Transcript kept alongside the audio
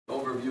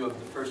overview of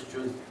the first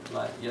Juzz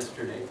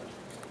yesterday.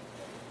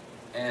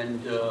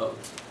 And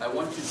I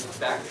want you to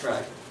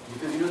backtrack,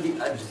 because you know the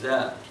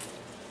ajza,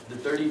 the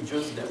 30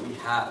 Juzz that we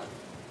have,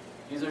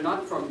 these are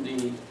not from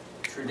the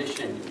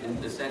tradition, in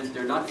the sense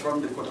they're not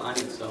from the Quran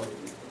itself,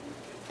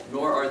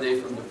 nor are they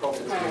from the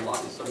Prophet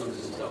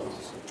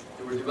themselves.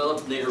 They were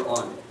developed later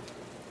on.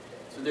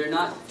 So they're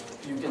not,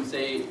 you can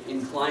say,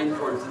 inclined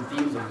towards the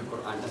themes of the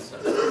Quran as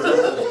such. For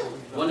example,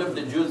 one of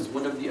the Juzz,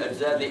 one of the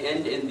ajza, they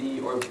end in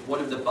the, or one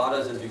of the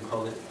paras as we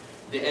call it,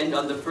 they end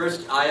on the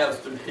first ayah of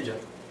Surah Hijr.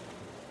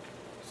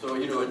 So,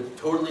 you know, it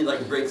totally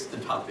like breaks the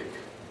topic.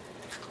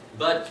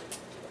 But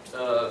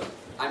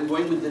I'm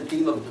going with the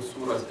theme of the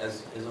surahs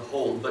as a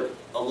whole, but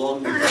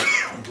along with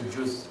the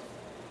Juzz.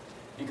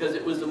 Because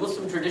it was the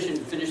Muslim tradition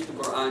to finish the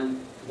Quran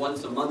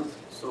once a month,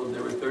 so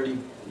there were 30,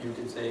 you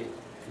could say,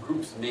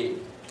 groups made.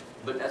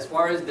 But as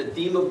far as the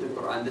theme of the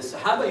Quran, the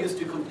Sahaba used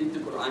to complete the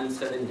Quran in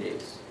 7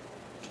 days.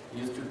 It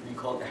used to be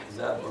called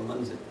Ahzab or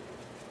Manzil.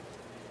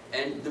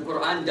 And the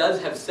Quran does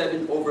have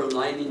 7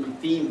 overlining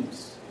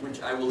themes,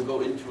 which I will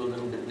go into a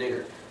little bit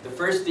later. The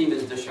first theme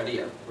is the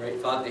Sharia, right?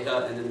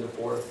 Fatiha, and then the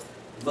 4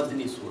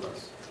 Madani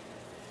surahs.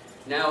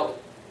 Now,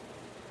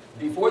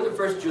 before the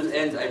first Juzz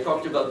ends, I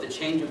talked about the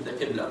change of the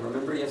Qibla.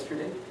 Remember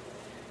yesterday?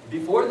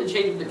 Before the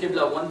change of the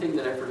Qibla, one thing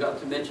that I forgot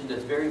to mention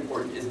that's very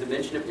important is the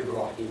mention of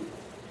Ibrahim.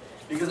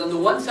 Because on the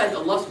one side,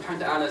 Allah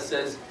subhanahu wa ta'ala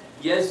says,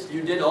 yes,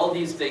 you did all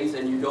these things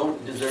and you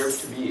don't deserve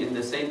to be in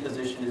the same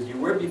position as you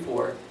were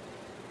before.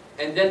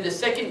 And then the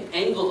second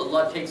angle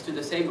Allah takes to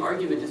the same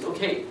argument is,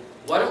 okay,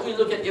 why don't we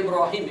look at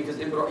Ibrahim? Because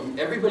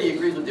everybody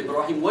agrees with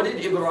Ibrahim. What did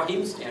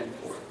Ibrahim stand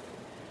for?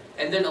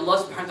 And then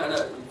Allah subhanahu wa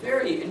ta'ala,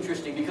 very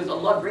interesting, because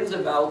Allah brings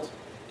about,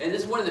 and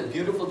this is one of the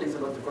beautiful things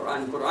about the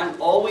Quran. The Quran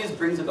always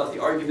brings about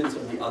the arguments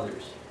of the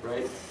others,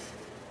 right?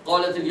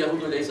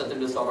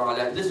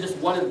 This is just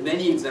one of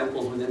many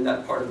examples within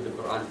that part of the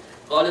Quran.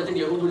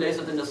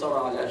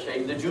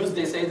 The Jews,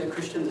 they say the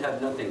Christians have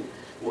nothing.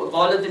 And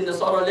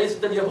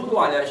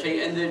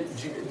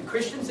the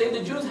Christians say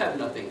the Jews have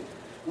nothing.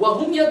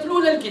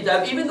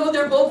 Even though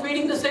they're both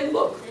reading the same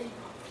book.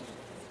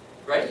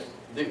 Right?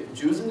 The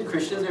Jews and the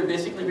Christians are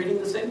basically reading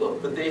the same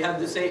book, but they have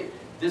the same.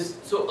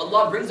 So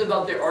Allah brings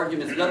about their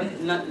arguments.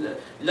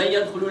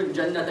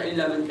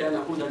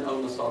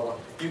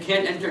 You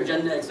can't enter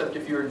Jannah except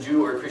if you're a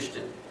Jew or a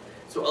Christian.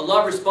 So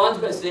Allah responds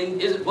by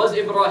saying, was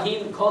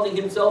Ibrahim calling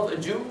himself a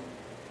Jew?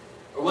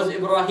 Or was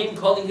Ibrahim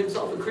calling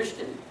himself a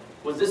Christian?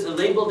 Was this a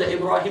label that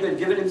Ibrahim had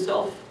given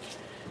himself?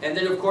 And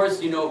then of course,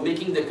 you know,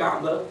 making the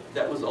Kaaba,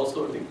 that was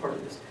also a big part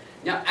of this.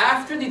 Now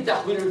after the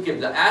Tahwil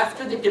al-Qibla,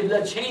 after the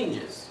Qibla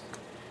changes,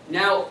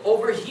 now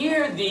over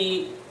here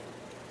the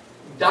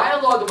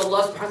dialogue of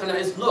Allah subhanahu wa ta'ala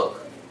is,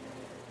 look,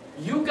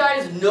 you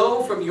guys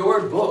know from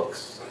your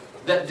books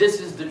that this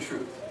is the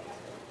truth.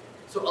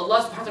 So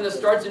Allah subhanahu wa ta'ala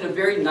starts in a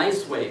very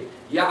nice way.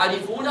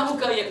 يَعْرِفُونَهُ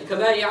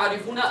كَمَا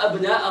يَعْرِفُونَ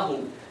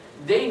أَبْنَاءَهُم.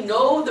 They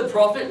know the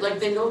Prophet like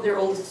they know their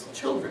own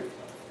children.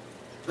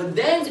 But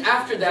then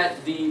after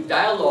that, the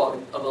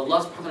dialogue of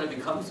Allah subhanahu wa ta'ala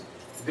becomes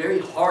very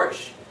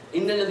harsh.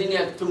 إِنَّ الَّذِينَ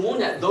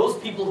يَكْتُمُونَ, those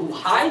people who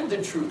hide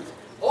the truth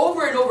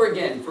over and over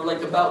again for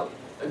like about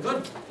a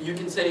good, you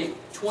can say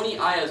 20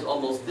 ayahs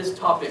almost, this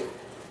topic.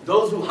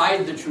 Those who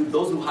hide the truth,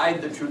 those who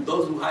hide the truth,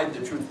 those who hide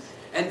the truth.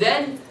 And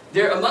then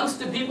they're amongst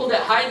the people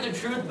that hide the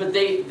truth, but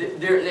they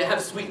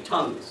have sweet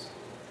tongues.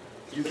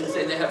 You can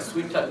say they have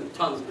sweet tongues.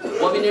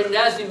 وَمِنَ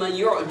النَّاسِ مَنْ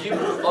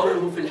يُعْجِبُ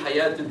قَوْلُهُ فِي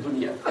الْحَيَاةِ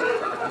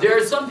الدُّنْيَا. There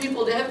are some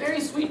people, they have very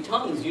sweet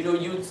tongues. You know,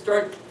 you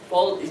start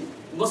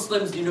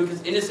Muslims, you know,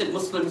 because innocent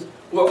Muslims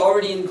who are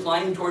already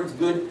inclined towards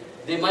good,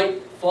 they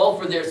might fall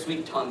for their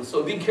sweet tongues.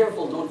 So be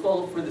careful, don't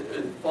fall for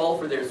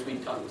their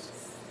sweet tongues.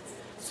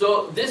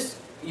 So this,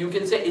 you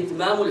can say,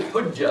 Itmamul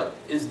Hujjah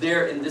is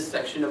there in this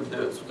section of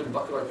the Surah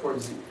Al-Baqarah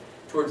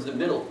towards the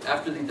middle,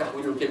 after the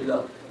Tahwil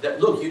al-Qibla, that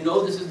look, you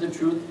know this is the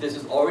truth, this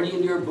is already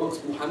in your books,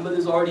 Muhammad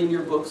is already in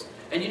your books.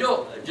 And you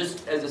know,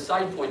 just as a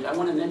side point, I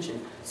want to mention,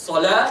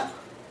 Salah,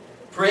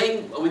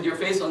 praying with your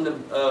face on the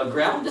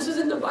ground, this is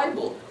in the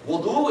Bible.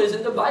 Wudu is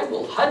in the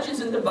Bible. Hajj is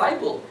in the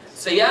Bible.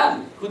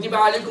 Siyam, kutiba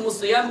alaykum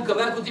as-siyam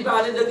kama kutiba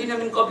ala alladhina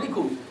min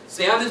qablikum.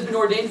 Siyam has been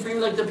ordained for you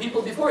like the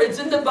people before. It's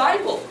in the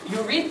Bible.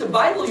 You read the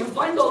Bible, you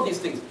find all these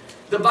things.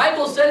 The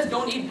Bible says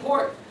don't eat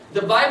pork.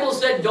 The Bible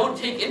said don't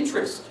take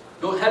interest.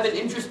 Don't have an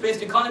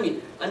interest-based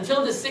economy.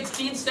 Until the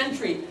 16th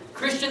century,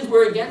 Christians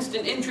were against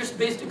an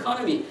interest-based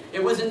economy.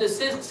 It was in the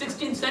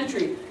 16th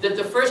century that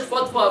the first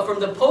fatwa from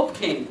the Pope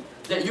came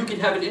that you can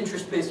have an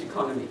interest-based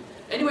economy.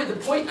 Anyway, the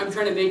point I'm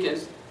trying to make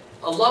is,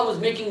 Allah was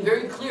making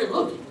very clear,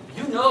 look,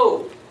 you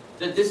know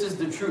that this is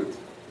the truth,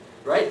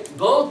 right?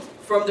 Both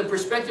from the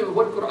perspective of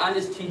what Quran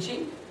is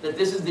teaching, that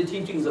this is the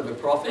teachings of a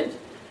prophet,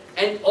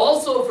 and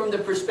also from the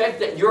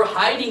perspective that you're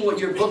hiding what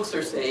your books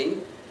are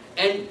saying,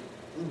 and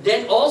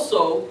then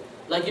also,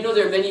 like you know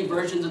there are many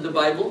versions of the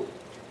Bible,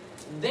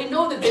 they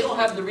know that they don't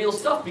have the real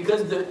stuff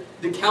because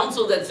the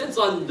council that sits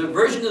on the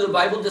version of the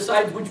Bible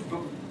decides which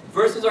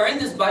verses are in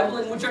this Bible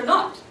and which are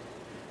not.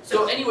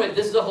 So anyway,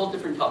 this is a whole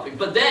different topic.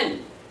 But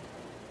then,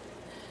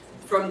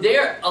 from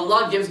there,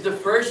 Allah gives the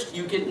first,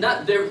 you can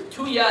not, there,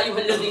 2 Ya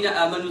ayyuhalladhina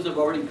amanus have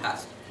already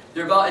passed.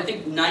 There are about, I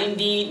think,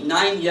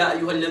 99 Ya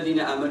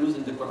ayyuhalladhina amanus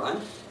in the Quran.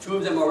 2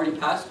 of them already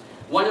passed.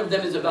 One of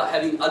them is about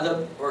having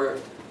adab or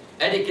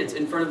etiquettes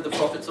in front of the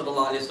Prophet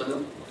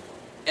ﷺ.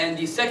 And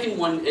the second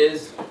one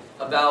is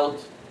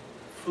about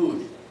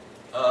food,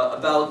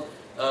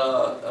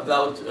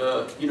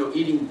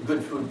 eating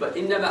good food. But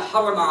إِنَّمَا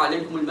حَرَمَ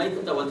عَلَيْكُمُ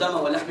الْمَيْتَةَ وَالدَّمَ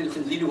وَلَحْمِ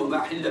الْخِنْزِيرِ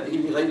وَمَا حِلَّ بِهِ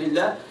لِغَيْرِ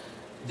اللَّهِ.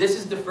 This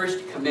is the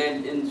first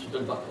command in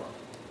Surah Al-Baqarah,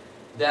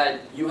 that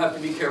you have to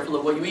be careful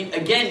of what you eat.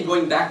 Again,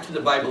 going back to the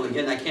Bible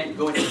again, I can't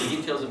go into the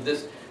details of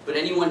this, but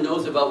anyone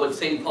knows about what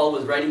St. Paul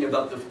was writing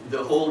about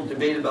the whole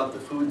debate about the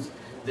foods.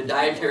 The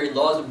dietary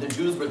laws of the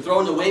Jews were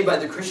thrown away by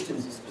the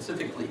Christians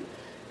specifically,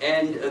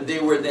 and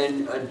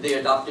they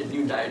adopted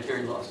new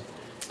dietary laws.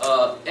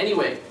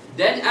 Anyway,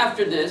 then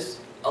after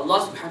this,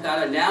 Allah subhanahu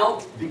wa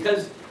ta'ala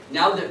because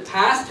now the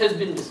past has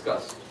been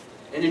discussed,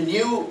 and the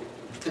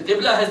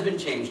qibla has been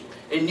changed,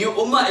 a new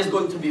ummah is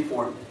going to be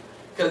formed.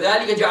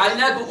 كَذَلِكَ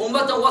جَعَلْنَاكُمْ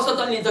أُمَّةً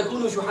وَسَطًا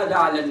لِتَكُونُوا شُهَدَاءَ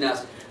عَلَى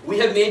النَّاسِ. We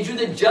have made you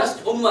the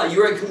just ummah.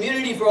 You're a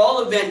community for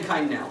all of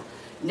mankind now.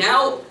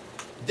 Now,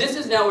 this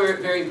is now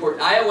very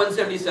important. Ayah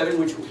 177,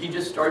 which he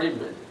just started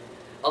with.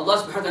 Allah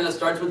subhanahu wa ta'ala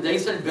starts with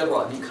لَيْسَ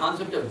الْبِرَّ, the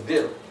concept of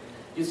bir.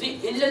 You see,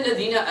 إِلَّا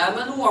الَّذِينَ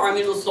آمَنُوا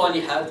وَعَمِلُوا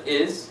الصَّالِحَاتِ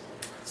is,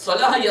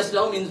 Salah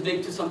yaslau means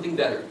make to something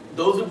better.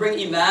 Those who bring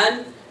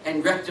iman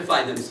and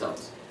rectify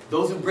themselves.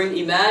 Those who bring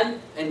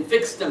iman and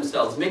fix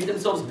themselves, make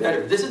themselves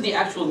better. This is the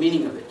actual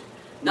meaning of it.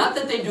 Not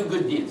that they do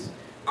good deeds.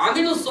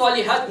 Amilu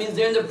salihat means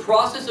they're in the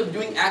process of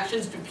doing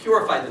actions to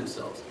purify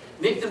themselves,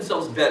 make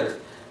themselves better.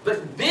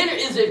 But bir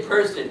is a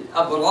person,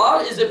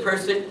 abrar is a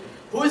person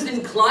who is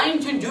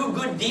inclined to do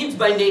good deeds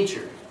by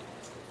nature.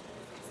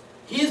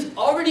 He is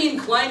already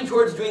inclined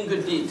towards doing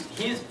good deeds.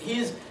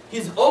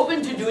 He's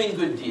open to doing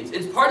good deeds.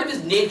 It's part of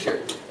his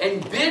nature.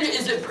 And bir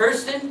is a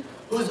person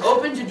who's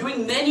open to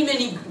doing many,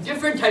 many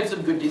different types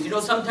of good deeds. You know,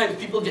 sometimes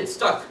people get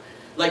stuck.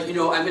 Like, you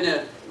know, I'm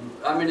gonna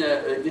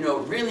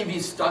really be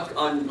stuck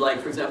on,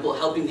 like, for example,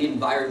 helping the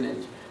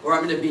environment. Or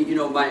I'm gonna be, you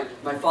know, my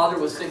father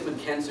was sick with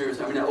cancer,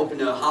 so I'm gonna open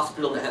a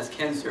hospital that has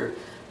cancer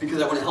because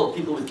I want to help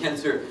people with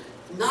cancer.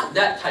 Not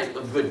that type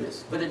of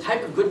goodness, but a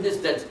type of goodness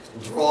that's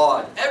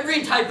broad.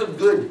 Every type of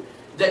good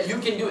that you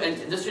can do, and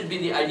this should be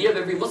the idea of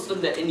every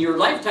Muslim, that in your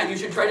lifetime you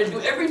should try to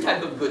do every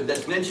type of good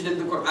that's mentioned in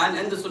the Quran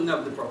and the Sunnah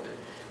of the Prophet.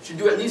 You should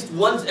do at least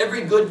once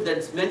every good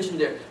that's mentioned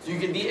there. So you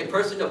can be a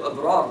person of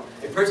abrar,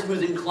 a person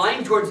who's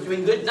inclined towards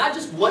doing good, not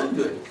just one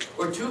good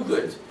or two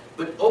goods,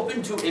 but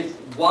open to a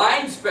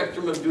wide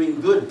spectrum of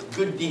doing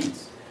good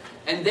deeds.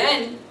 And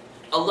then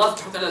Allah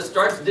subhanahu wa ta'ala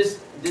starts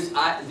this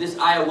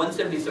ayah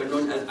 177,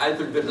 known as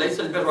Ayatul Bir. لَيْسَ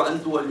الْبِرَّ أَن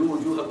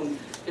تُوَلُّوا وُجُوهَكُمْ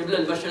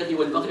قِبْلَ الْمَشْرِقِ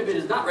وَالْمَغْرِبِ. It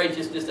is not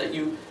righteousness that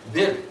you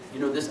bir, you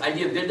know, this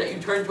idea of bir, that you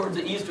turn towards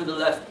the east or the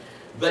left.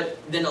 But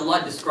then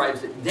Allah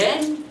describes it.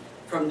 Then,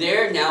 from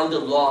there, now the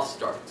law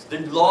starts. The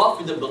law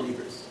for the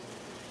believers.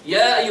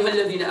 Ya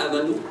ayyuhalladhina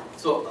amanu.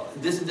 So,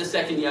 this is the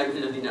second Ya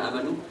ayyuhalladhina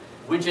amanu,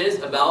 which is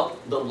about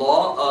the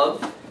law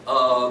of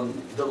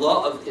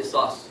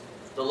qisas,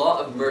 the law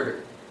of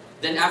murder.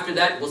 Then after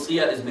that,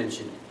 wasiyah is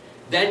mentioned.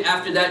 Then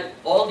after that,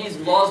 all these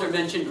laws are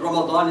mentioned.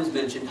 Ramadan is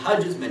mentioned.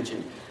 Hajj is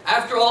mentioned.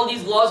 After all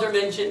these laws are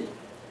mentioned,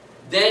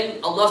 then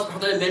Allah subhanahu wa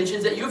ta'ala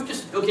mentions that you have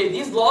to, okay,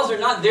 these laws are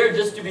not there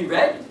just to be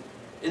read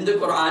in the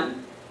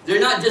Quran. They're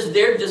not just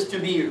there just to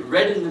be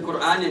read in the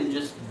Quran and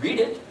just read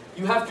it.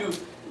 You have to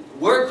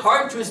work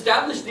hard to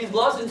establish these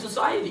laws in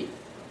society.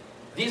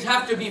 These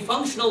have to be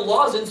functional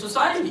laws in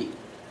society.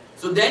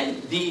 So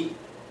then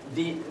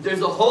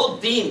there's a whole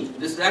theme.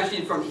 This is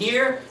actually from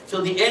here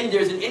till the end.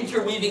 There's an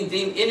interweaving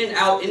theme, in and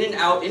out, in and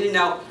out, in and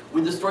out.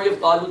 With the story of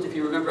Talut, if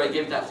you remember, I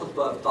gave that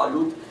khutbah of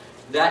Talut.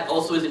 That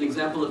also is an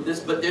example of this.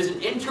 But there's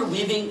an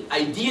interweaving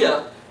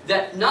idea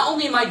that not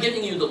only am I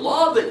giving you the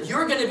law, but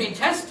you're going to be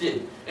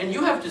tested, and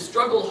you have to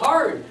struggle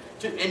hard.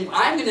 And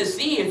I'm going to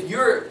see if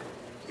you're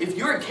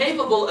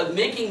capable of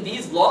making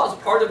these laws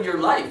part of your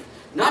life,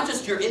 not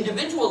just your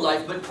individual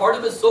life, but part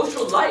of a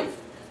social life,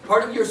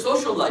 part of your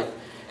social life.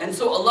 And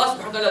so Allah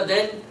subhanahu wa ta'ala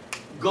then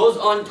goes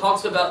on,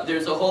 talks about,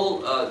 there's a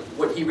whole,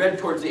 what he read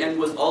towards the end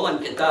was all on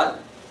qital,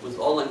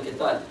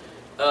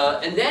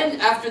 and then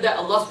after that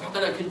Allah subhanahu wa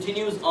ta'ala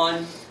continues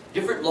on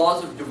different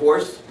laws of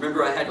divorce.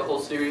 Remember, I had a whole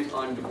series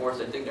on divorce.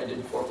 I think I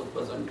did 4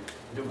 khutbahs on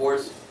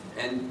divorce,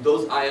 and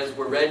those ayahs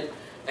were read.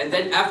 And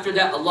then after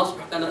that, Allah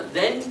subhanahu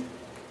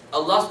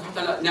wa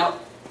ta'ala, now,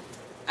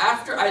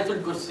 after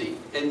Ayatul Kursi,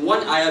 and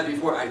one ayah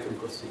before Ayatul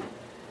Kursi,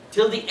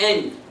 till the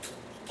end,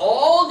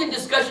 all the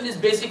discussion is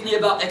basically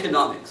about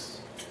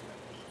economics.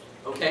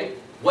 Okay?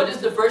 What is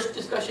the first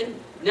discussion?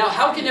 Now,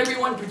 how can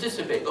everyone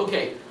participate?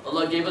 Okay,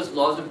 Allah gave us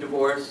laws of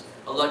divorce.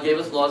 Allah gave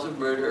us laws of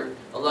murder.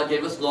 Allah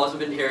gave us laws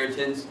of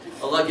inheritance.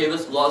 Allah gave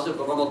us laws of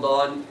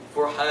Ramadan,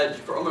 for Hajj,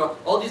 for Umrah,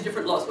 all these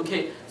different laws.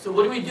 Okay, so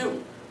what do we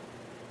do?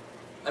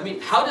 I mean,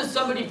 how does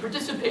somebody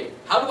participate?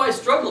 How do I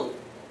struggle?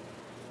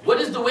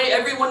 What is the way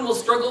everyone will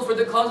struggle for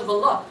the cause of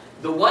Allah?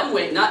 The one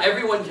way, not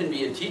everyone can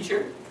be a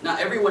teacher. Not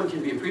everyone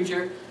can be a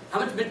preacher. How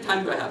much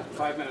time do I have?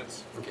 5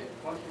 minutes. Okay.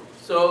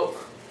 So,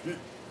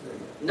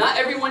 Not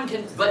everyone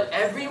can, but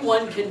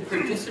everyone can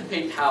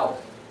participate. How?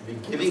 By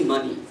giving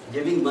money,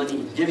 giving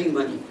money, giving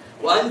money.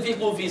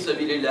 وَأَنْفِقُوا فِي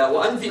سَبِيلِ اللَّهِ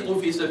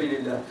وَأَنْفِقُوا فِي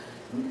سَبِيلِ اللَّهِ.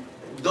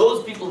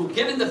 Those people who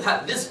give in the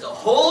path, this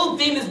whole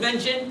theme is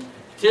mentioned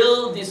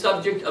till the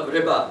subject of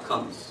riba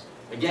comes.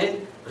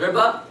 Again,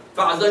 riba,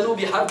 فَعَذَنُوا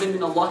بِحَرْبٍ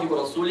مِّنَ اللَّهِ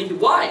وَرَسُولِهِ.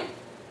 Why?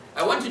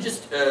 I want to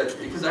just,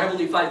 because I have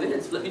only 5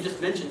 minutes, let me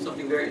just mention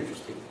something very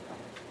interesting.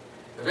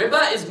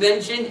 Riba is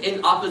mentioned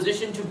in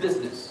opposition to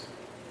business.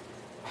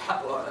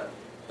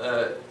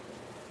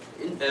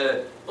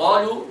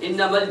 قَالُوا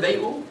إِنَّمَا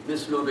الْبَيْءُ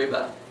مِثْلُ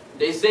الرِّبَا.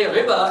 They say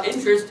riba,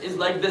 interest, is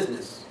like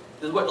business.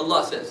 This is what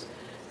Allah says.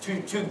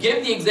 To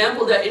give the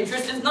example that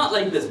interest is not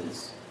like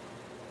business.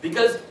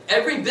 Because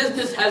every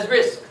business has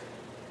risk.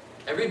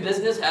 Every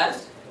business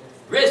has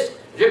risk.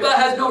 Riba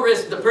has no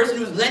risk. The person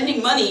who's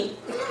lending money,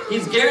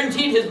 he's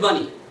guaranteed his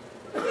money.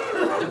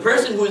 The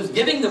person who is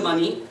giving the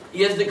money,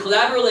 he has the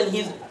collateral and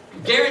he's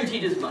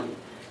guaranteed his money.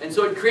 And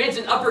so it creates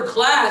an upper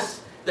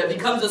class that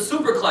becomes a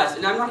super class.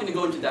 And I'm not going to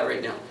go into that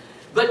right now.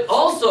 But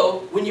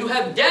also, when you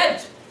have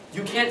debt,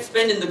 you can't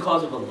spend in the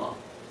cause of Allah.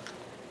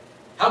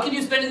 How can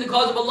you spend in the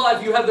cause of Allah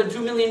if you have a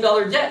 $2 million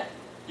debt?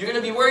 You're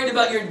going to be worried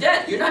about your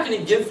debt. You're not going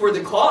to give for the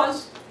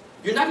cause.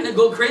 You're not going to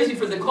go crazy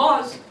for the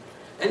cause.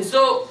 And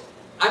so,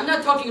 I'm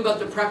not talking about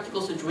the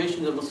practical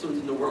situation of Muslims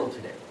in the world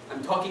today.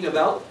 I'm talking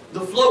about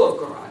the flow of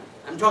Quran.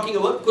 I'm talking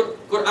about what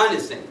Quran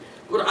is saying.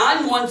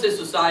 Quran wants a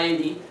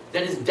society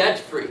that is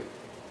debt-free.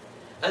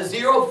 A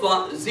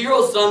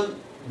zero-sum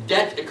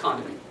debt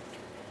economy.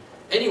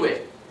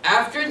 Anyway,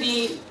 after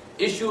the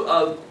issue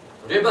of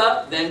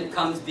riba, then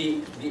comes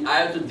the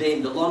ayatul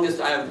dain, the longest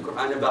ayah of the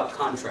Quran about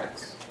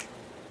contracts.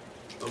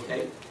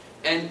 Okay?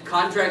 And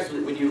contracts,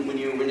 when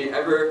you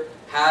ever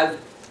have,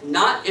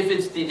 not if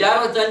it's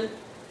tijaratan,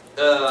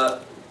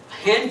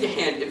 hand to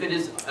hand, if it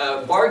is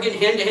bargain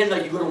hand to hand,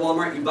 like you go to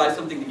Walmart, you buy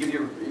something to give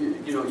you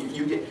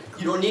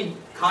don't need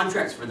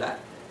contracts for that.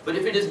 But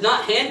if it is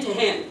not hand to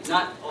hand,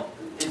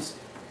 it's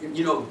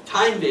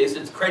time based,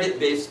 it's credit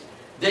based,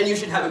 then you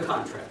should have a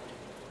contract.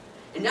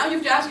 And now you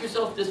have to ask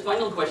yourself this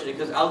final question,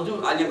 because I'll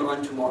do Ali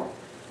Imran tomorrow.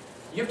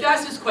 You have to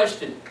ask this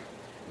question,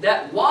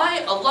 that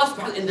why Allah subhanahu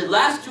wa ta'ala, in the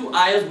last 2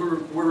 ayahs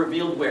were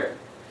revealed where?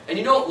 And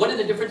you know, what is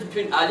the difference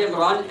between Ali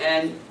Imran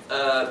and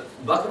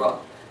Baqarah?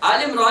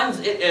 Ali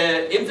Imran's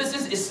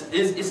emphasis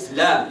is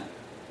Islam.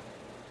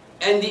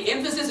 And the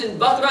emphasis in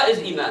Baqarah is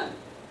Iman.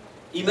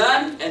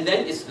 Iman and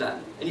then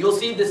Islam. And you'll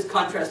see this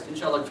contrast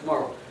inshallah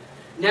tomorrow.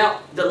 Now,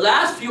 the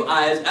last few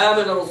ayahs,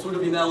 آمَنَ الرَّسُولُ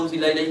بِمَا أُنزِلَ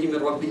إِلَيْهِ مِنْ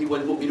رَبِّهِ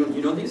وَالْمُؤْمِنُونَ.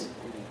 You know these?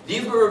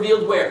 These were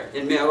revealed where?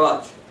 In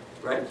Mi'raj.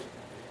 Right?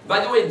 By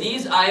the way,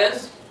 these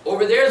ayahs,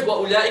 over there is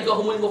وَأُولَٰئِكَ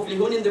هُمُ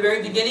الْمُفْلِحُونَ in the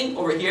very beginning.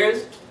 Over here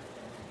is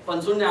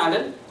فَانْصُرْنَا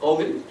عَلَى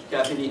الْقَوْمِ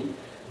الْكَافِرِينَ.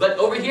 But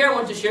over here I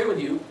want to share with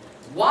you,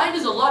 why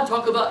does Allah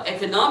talk about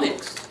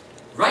economics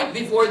right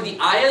before the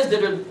ayahs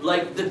that are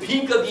like the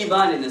peak of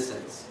Iman in a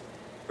sense?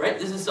 Right?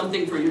 This is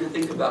something for you to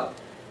think about.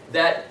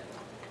 That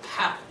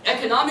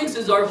economics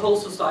is our whole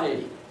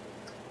society.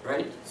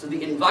 Right? So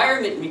the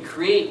environment we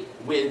create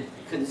with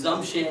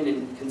consumption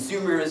and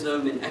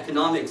consumerism and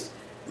economics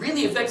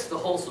really affects the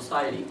whole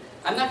society.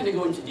 I'm not going to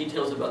go into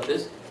details about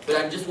this, but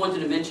I just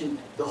wanted to mention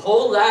the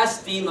whole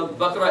last theme of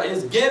Baqarah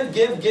is give,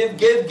 give, give,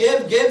 give,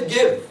 give, give,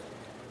 give.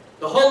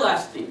 The whole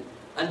last theme.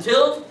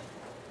 Until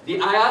the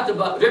ayat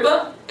about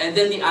riba, and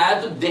then the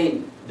ayat of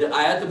dain, the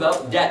ayat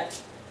about debt.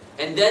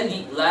 And then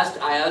the last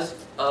ayahs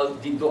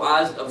of the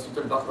du'as of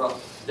Surah Al-Baqarah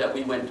that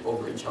we went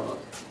over, inshallah.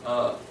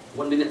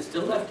 1 minute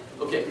still left?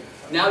 Okay.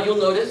 Now you'll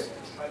notice,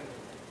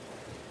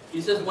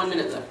 he says 1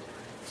 minute left.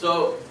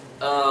 So,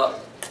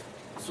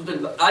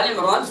 Surah Ali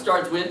Imran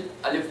starts with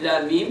Alif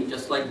Lam Mim,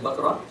 just like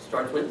Baqarah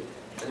starts with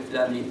Alif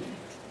Lam Mim.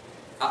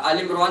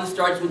 Ali Imran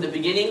starts with the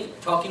beginning,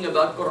 talking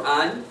about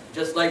Quran,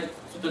 just like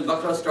Surah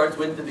Al-Baqarah starts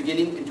with the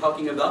beginning and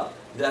talking about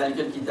ذَلِكَ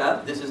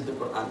الْكِتَابِ. This is the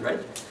Quran, right?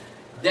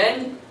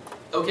 Then,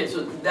 okay,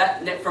 so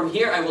that from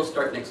here I will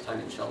start next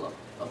time, inshallah.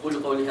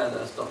 أقول قولي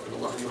هذا أستغفر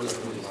الله لي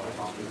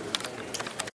ولكم.